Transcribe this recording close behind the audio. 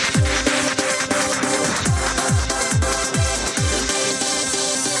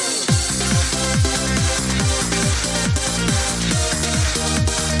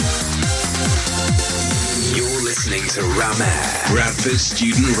Ram Air, Bradford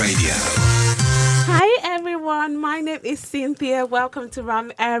Student Radio. Hi everyone, my name is Cynthia. Welcome to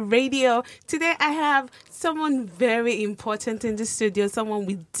Ram Air Radio. Today I have someone very important in the studio, someone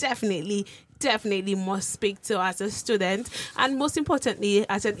we definitely must speak to as a student, and most importantly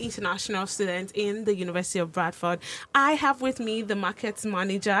as an international student in the University of Bradford. I have with me the markets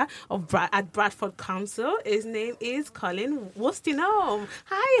manager of at Bradford Council. His name is Colin Wolstonholme.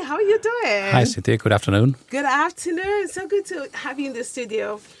 Hi, how are you doing? Hi Cynthia, good afternoon. Good afternoon. So good to have you in the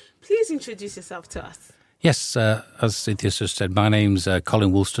studio. Please introduce yourself to us. Yes, as Cynthia just said, my name's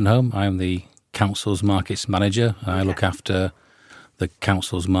Colin Wolstonholme. I'm the council's markets manager. Okay. I look after the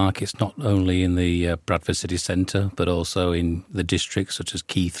council's markets, not only in the Bradford city centre, but also in the districts such as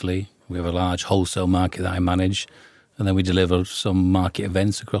Keighley. We have a large wholesale market that I manage, and then we deliver some market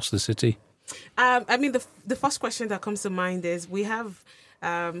events across the city. The first question that comes to mind is we have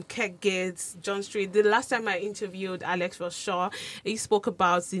Keg Gates, John Street. The last time I interviewed Alex Shaw, he spoke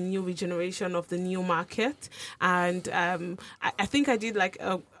about the new regeneration of the new market, and I think I did like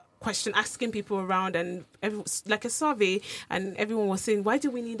a question asking people around and like a survey, and everyone was saying, why do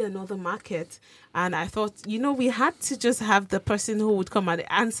we need another market? And I thought, we had to just have the person who would come and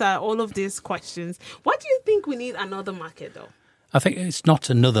answer all of these questions. Why do you think we need another market though? I think it's not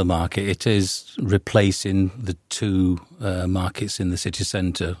another market. It is replacing the two markets in the city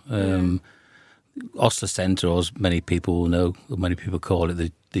centre. Osler Centre, or as many people will know, many people call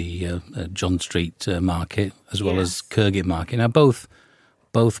it the John Street market, as well as Kirkgate Market. Now,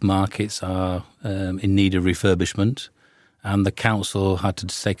 both markets are in need of refurbishment, and the council had to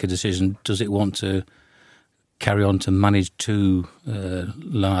take a decision. Does it want to carry on to manage two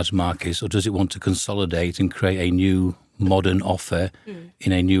large markets, or does it want to consolidate and create a new modern offer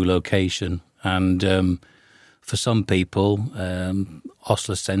in a new location? And for some people,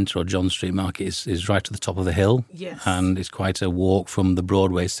 Osler Centre or John Street Market is right at the top of the hill, and it's quite a walk from the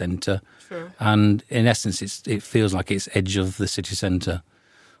Broadway Centre. Sure. And in essence, it feels like it's edge of the city centre.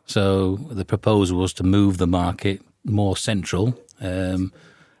 So the proposal was to move the market more central, and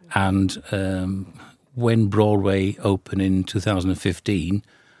when Broadway opened in 2015,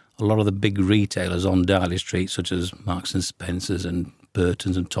 a lot of the big retailers on Darley Street, such as Marks and Spencer's and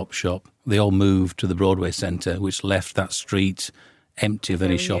Burton's and Topshop, they all moved to the Broadway Centre, which left that street empty of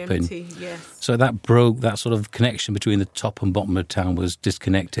any shopping. Empty, yes. So that broke, that sort of connection between the top and bottom of town was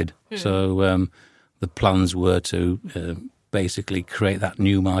disconnected. So the plans were to basically create that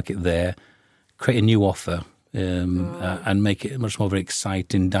new market there, create a new offer, and make it a much more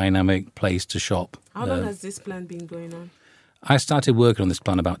exciting, dynamic place to shop. How long has this plan been going on? I started working on this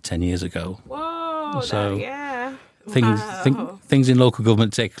plan about 10 years ago. Whoa, so Things in local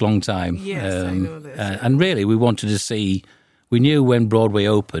government take a long time. Yes, I know this. And really, we wanted to see. We knew when Broadway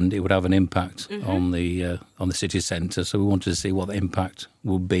opened, it would have an impact on the city centre. So we wanted to see what the impact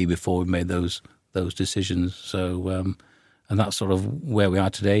would be before we made those decisions. So, and that's sort of where we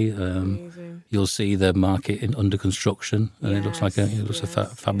are today. You'll see the market under construction, and it looks like a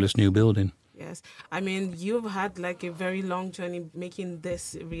fabulous new building. Yes. I mean, you've had like a very long journey making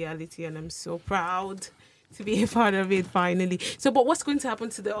this reality, and I'm so proud to be a part of it finally. So, but what's going to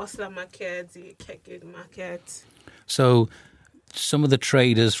happen to the Osler Market, the Keg Market? So, some of the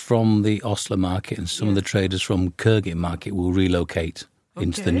traders from the Osler Market and some of the traders from Kirkgate Market will relocate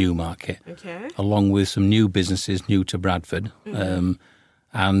into the new market, along with some new businesses new to Bradford.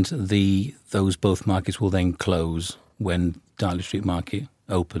 And those both markets will then close when Darley Street Market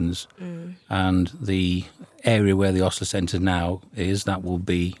opens, and the area where the Osler Centre now is, that will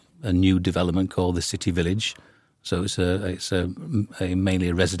be a new development called the City Village. So it's mainly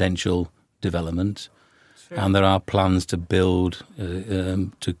a residential development, and there are plans to build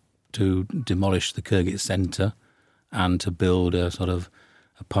to demolish the Kirkgate Centre and to build a sort of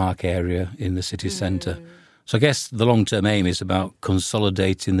a park area in the city centre. So I guess the long-term aim is about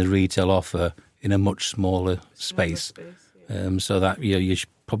consolidating the retail offer in a much smaller space. So that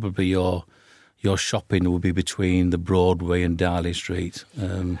probably your shopping will be between the Broadway and Darley Street.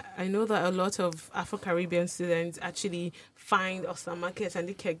 I know that a lot of Afro-Caribbean students actually find Osler Market and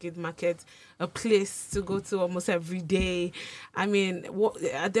the Keg Market a place to go to almost every day. I mean,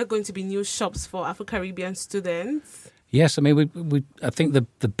 are there going to be new shops for Afro-Caribbean students? Yes, I mean, I think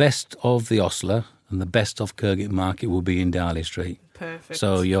the best of the Osler and the best of Kirkgate Market will be in Darley Street. Perfect.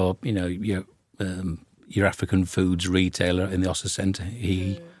 So your African foods retailer in the Osler Centre,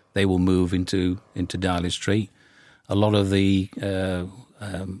 they will move into Darley Street. A lot of the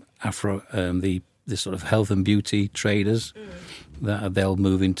the sort of health and beauty traders that they'll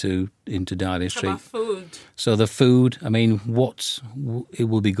move into Darley Street. How about food? So the food, I mean, what it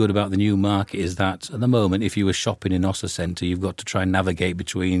will be good about the new market is that at the moment, if you were shopping in Osler Centre, you've got to try and navigate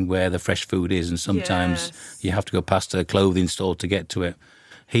between where the fresh food is, and sometimes you have to go past a clothing store to get to it.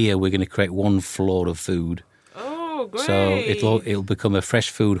 Here, we're going to create one floor of food. Oh, great. So it'll become a fresh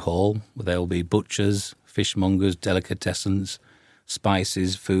food hall. There'll be butchers, fishmongers, delicatessens,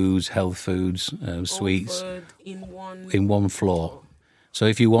 spices, foods, health foods, sweets in one floor. So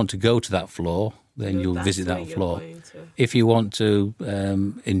if you want to go to that floor, then you'll visit that floor. If you want to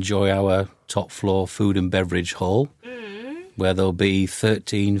enjoy our top floor food and beverage hall, where there'll be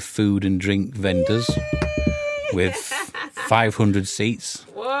 13 food and drink vendors with 500 seats,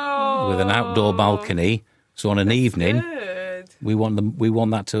 with an outdoor balcony. So on an evening, we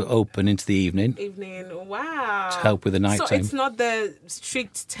want that to open into the evening. Wow. To help with the night time. So it's not the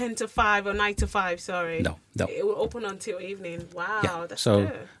strict 10 to 5 or 9 to 5, sorry. No. It will open until evening. Wow, yeah. that's so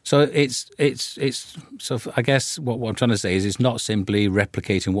good. So it's so I guess what I'm trying to say is it's not simply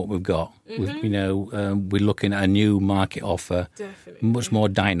replicating what we've got. We're looking at a new market offer. Definitely. Much more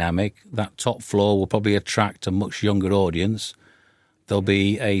dynamic. That top floor will probably attract a much younger audience. There'll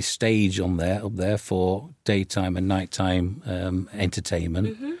be a stage up there for daytime and nighttime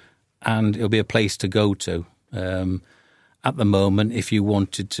entertainment, and it'll be a place to go to. At the moment, if you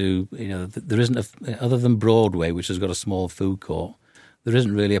wanted to, there isn't other than Broadway, which has got a small food court. There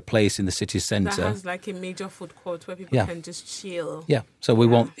isn't really a place in the city centre that has like a major food court where people can just chill. Yeah, so we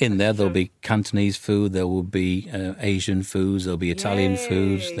want in there. There'll be Cantonese food. There will be Asian foods. There'll be Italian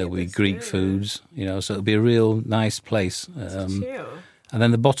foods. There'll be Greek foods. So it'll be a real nice place. Chill. And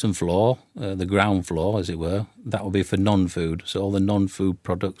then the bottom floor, the ground floor, as it were, that will be for non-food. So all the non-food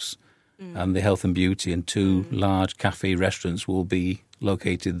products and the health and beauty, and 2 large cafe restaurants will be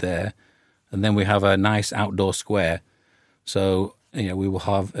located there. And then we have a nice outdoor square. So, we will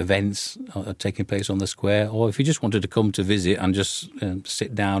have events taking place on the square. Or if you just wanted to come to visit and just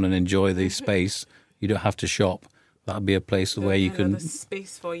sit down and enjoy the space, you don't have to shop. That'll be a place where you can...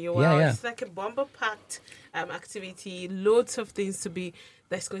 space for you. Wow, it's like a bumper-packed activity. Loads of things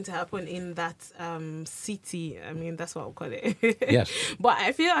that's going to happen in that city. I mean, that's what I'll call it. Yes. But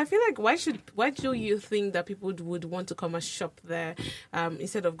I feel like why do you think that people would want to come and shop there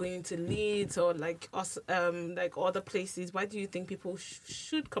instead of going to Leeds or like other places? Why do you think people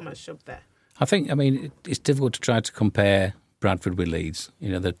should come and shop there? I think, it's difficult to try to compare Bradford with Leeds.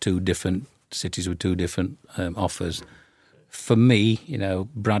 They're 2 different cities with 2 different offers. For me,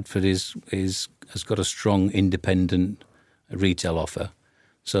 Bradford has got a strong independent retail offer.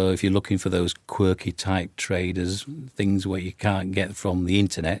 So if you're looking for those quirky type traders, things where you can't get from the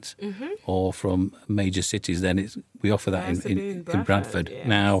internet or from major cities, then we offer that in Bradford. Yes.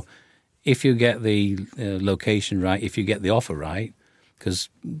 Now, if you get the location right, if you get the offer right, because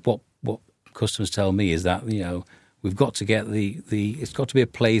what customers tell me is that we've got to get it's got to be a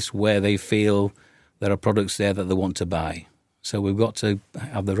place where they feel there are products there that they want to buy. So we've got to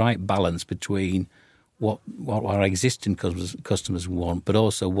have the right balance between what our existing customers want, but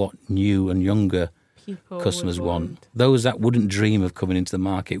also what new and younger customers want. Those that wouldn't dream of coming into the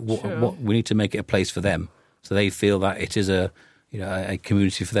market, what we need to make it a place for them, so they feel that it is a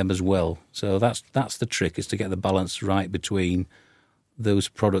community for them as well. So that's the trick, is to get the balance right between those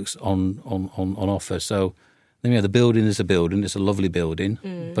products on offer. So the building is a building; it's a lovely building,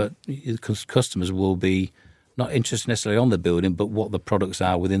 but customers will be not interested necessarily on the building, but what the products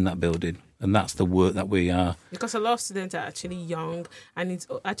are within that building. And that's the work that we are. Because a lot of students are actually young, and it's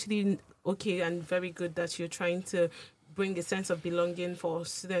actually okay and very good that you're trying to bring a sense of belonging for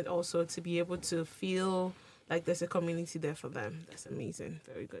students also to be able to feel like there's a community there for them. That's amazing.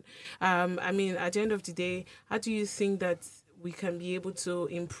 Very good. At the end of the day, how do you think that we can be able to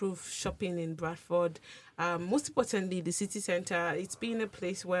improve shopping in Bradford? Most importantly, the city centre, it's been a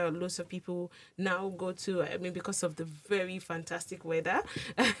place where lots of people now go to, because of the very fantastic weather.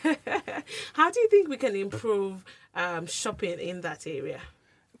 How do you think we can improve shopping in that area?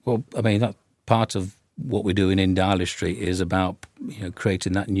 Well, that part of what we're doing in Darley Street is about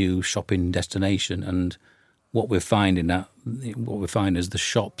creating that new shopping destination. And what we're finding is the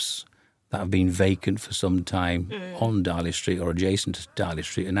shops that have been vacant for some time on Darley Street or adjacent to Darley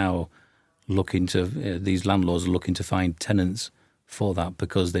Street are now looking to, these landlords are looking to find tenants for that,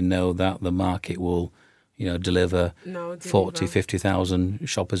 because they know that the market will, deliver 40, 50,000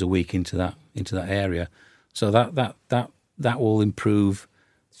 shoppers a week into that area. So that will improve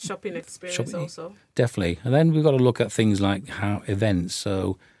shopping experience also. Definitely. And then we've got to look at things like events.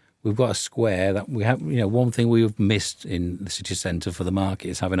 So we've got a square that we have, one thing we've missed in the city centre for the market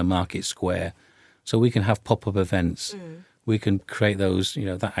is having a market square. So we can have pop-up events we can create those,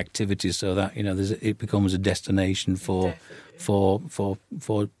 that activity so that, it becomes a destination for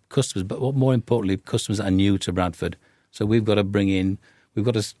customers, but more importantly, customers that are new to Bradford. So we've got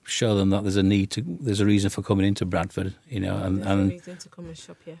to show them that there's a reason for coming into Bradford, and a reason to come and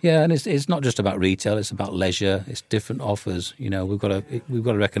shop here. Yeah, and it's not just about retail; it's about leisure. It's different offers. We've got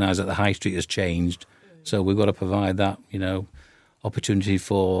to recognise that the high street has changed, so we've got to provide that, opportunity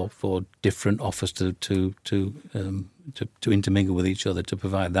for different offers to intermingle with each other, to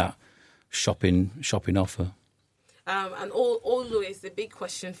provide that shopping offer. And always the big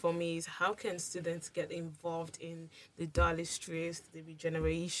question for me is, how can students get involved in the Darley Streets, the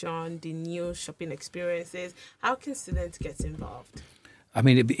regeneration, the new shopping experiences? How can students get involved? I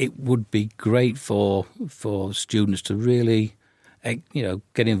mean, it would be great for students to really,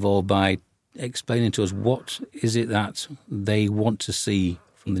 get involved by explaining to us what is it that they want to see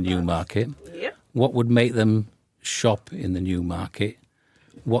from the new market. Yep. What would make them shop in the new market?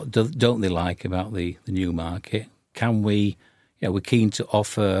 What don't they like about the new market? Can we, we're keen to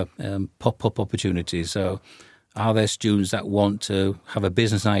offer pop-up opportunities. So are there students that want to have a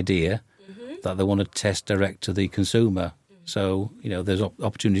business idea that they want to test direct to the consumer? So, there's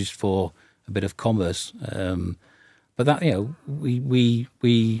opportunities for a bit of commerce. But that, we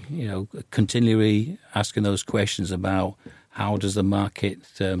continually asking those questions about how does the market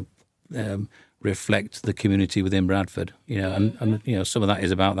reflect the community within Bradford, and some of that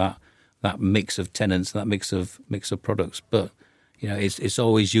is about that mix of tenants, that mix of products. But it's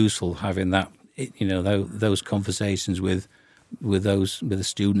always useful having that, those conversations with the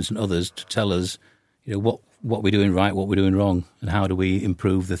students and others to tell us, what we're doing right, what we're doing wrong, and how do we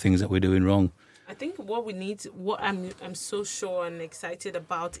improve the things that we're doing wrong. I think what I'm so sure and excited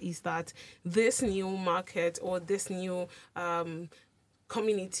about is that this new market, or this new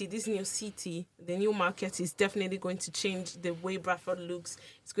community, this new city, the new market is definitely going to change the way Bradford looks.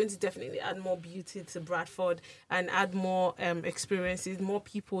 It's going to definitely add more beauty to Bradford and add more experiences, more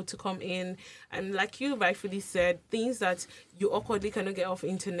people to come in. And like you rightfully said, things that you awkwardly cannot get off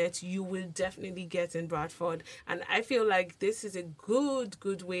internet, you will definitely get in Bradford. And I feel like this is a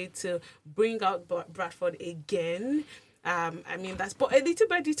good way to bring out Bradford again. But a little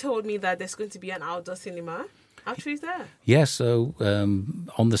birdie told me that there's going to be an outdoor cinema. How true is that? Yeah, so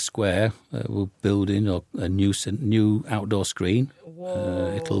on the square, we're building a new outdoor screen.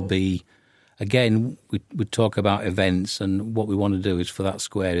 Whoa. It'll be, again, we talk about events, and what we want to do is for that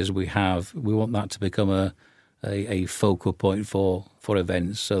square is we want that to become a focal point for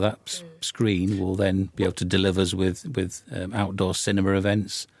events. So that screen will then be able to deliver us with outdoor cinema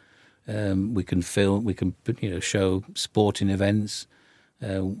events. We can film, we can show sporting events.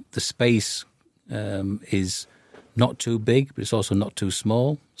 The space is not too big, but it's also not too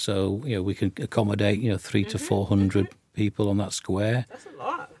small. So, we can accommodate, 300 to 400 people on that square. That's a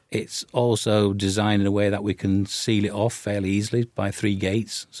lot. It's also designed in a way that we can seal it off fairly easily by 3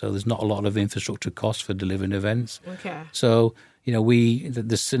 gates. So there's not a lot of infrastructure costs for delivering events. Okay. So,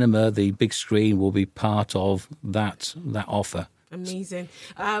 the cinema, the big screen will be part of that offer. Amazing.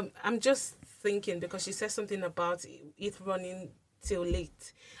 I'm just thinking, because she said something about it running till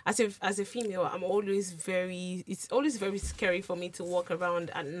late. As a female, it's always very scary for me to walk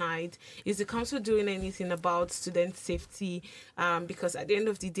around at night. Is the council doing anything about student safety? Because at the end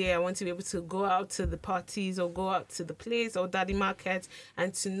of the day, I want to be able to go out to the parties or go out to the place or Darley Market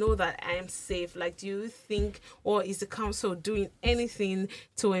and to know that I am safe. Like, do you think, or is the council doing anything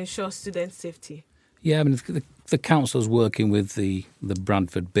to ensure student safety? Yeah, I mean, the council's working with the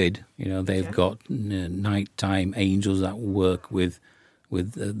Bradford bid. They've got nighttime angels that work with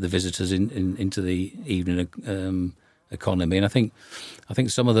the visitors into the evening economy. And I think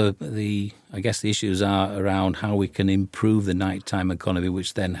some of the issues are around how we can improve the nighttime economy,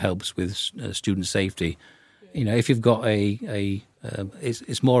 which then helps with student safety. If you've got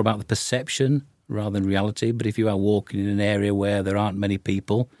it's more about the perception rather than reality. But if you are walking in an area where there aren't many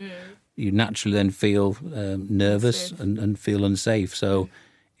people, you naturally then feel nervous and feel unsafe. So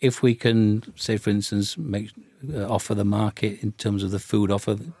if we can, say, for instance, offer the market in terms of the food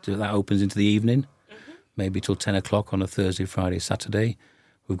offer that opens into the evening, maybe till 10 o'clock on a Thursday, Friday, Saturday.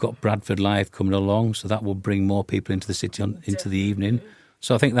 We've got Bradford Live coming along, so that will bring more people into the city into the evening.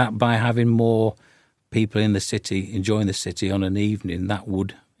 So I think that by having more people in the city, enjoying the city on an evening, that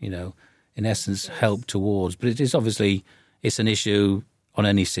would, in essence, help towards. But it is obviously, it's an issue on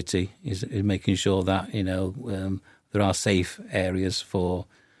any city, is making sure that there are safe areas for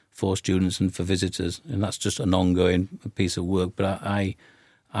students and for visitors, and that's just an ongoing piece of work. But I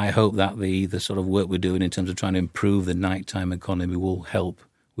hope that the sort of work we're doing in terms of trying to improve the nighttime economy will help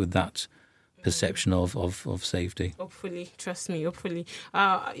with that perception of safety. Hopefully, trust me, hopefully.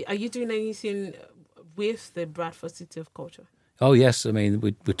 Are you doing anything with the Bradford City of Culture? Oh, yes. I mean,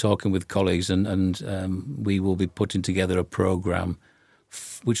 we're talking with colleagues and we will be putting together a programme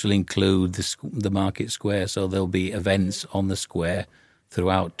which will include the Market Square. So there'll be events on the square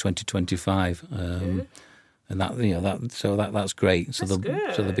throughout 2025. And that's great. So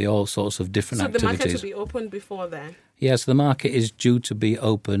there'll be all sorts of different activities. So the market will be open before then? Yes, the market is due to be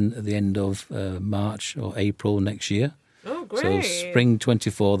open at the end of March or April next year. Oh, great. So spring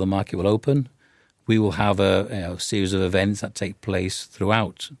 24, the market will open. We will have a series of events that take place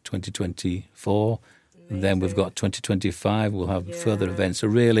throughout 2024. And then we've got 2025. We'll have further events. So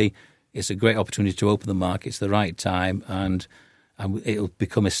really, it's a great opportunity to open the market. It's the right time, and it'll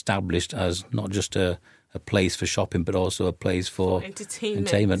become established as not just a place for shopping, but also a place for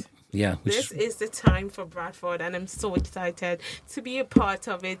entertainment. Yeah, this is the time for Bradford, and I'm so excited to be a part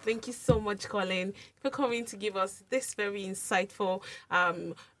of it. Thank you so much, Colin, for coming to give us this very insightful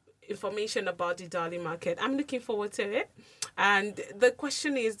information about the Darley Market. I'm looking forward to it. And the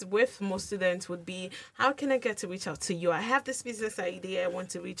question is, with most students, would be, how can I get to reach out to you? I have this business idea I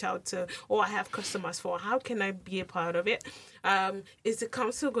want to reach out to, or I have customers for. How can I be a part of it? Is the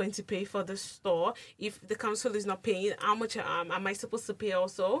council going to pay for the store? If the council is not paying, how much am I supposed to pay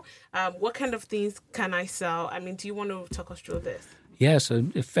also? What kind of things can I sell? I mean, do you want to talk us through this? Yeah, so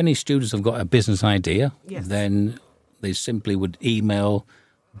if any students have got a business idea, then they simply would email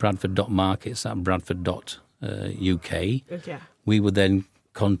bradford.markets@bradford.uk. Okay. We would then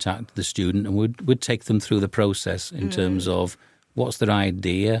contact the student and we'd take them through the process in terms of what's their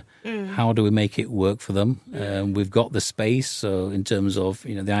idea, how do we make it work for them. We've got the space, so in terms of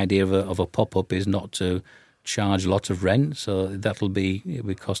the idea of a pop-up is not to charge a lot of rent, so it'll be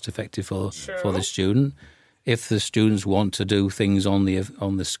cost effective for the student. If the students want to do things on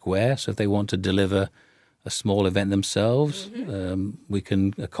the square, so if they want to deliver a small event themselves, we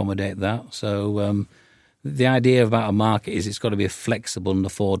can accommodate that. So the idea about a market is it's got to be flexible and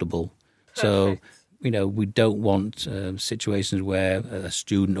affordable. Perfect. So, we don't want situations where a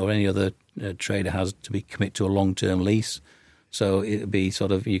student or any other trader has to be commit to a long-term lease. So it'd be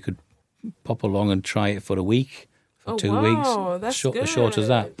sort of, you could pop along and try it for a week, for 2 weeks. That's as short as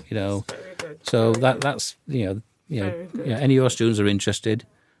that, Very good. So that's any of your students are interested,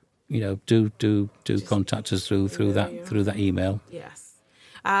 do contact us through that email. Yes.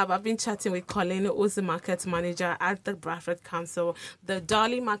 I've been chatting with Colin, who's the market manager at the Bradford Council. The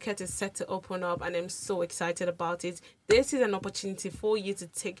Darley Market is set to open up, and I'm so excited about it. This is an opportunity for you to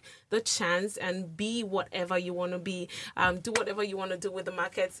take the chance and be whatever you want to be. Do whatever you want to do with the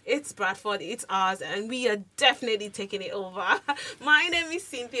markets. It's Bradford, it's ours, and we are definitely taking it over. My name is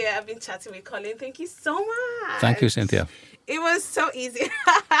Cynthia. I've been chatting with Colin. Thank you so much. Thank you, Cynthia. It was so easy,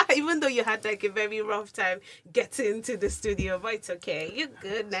 even though you had a very rough time getting to the studio, but it's okay. You're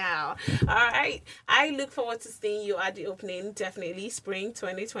good now. All right. I look forward to seeing you at the opening, definitely spring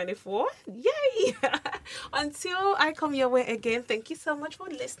 2024. Yay! Until I come your way again, thank you so much for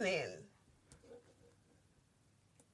listening.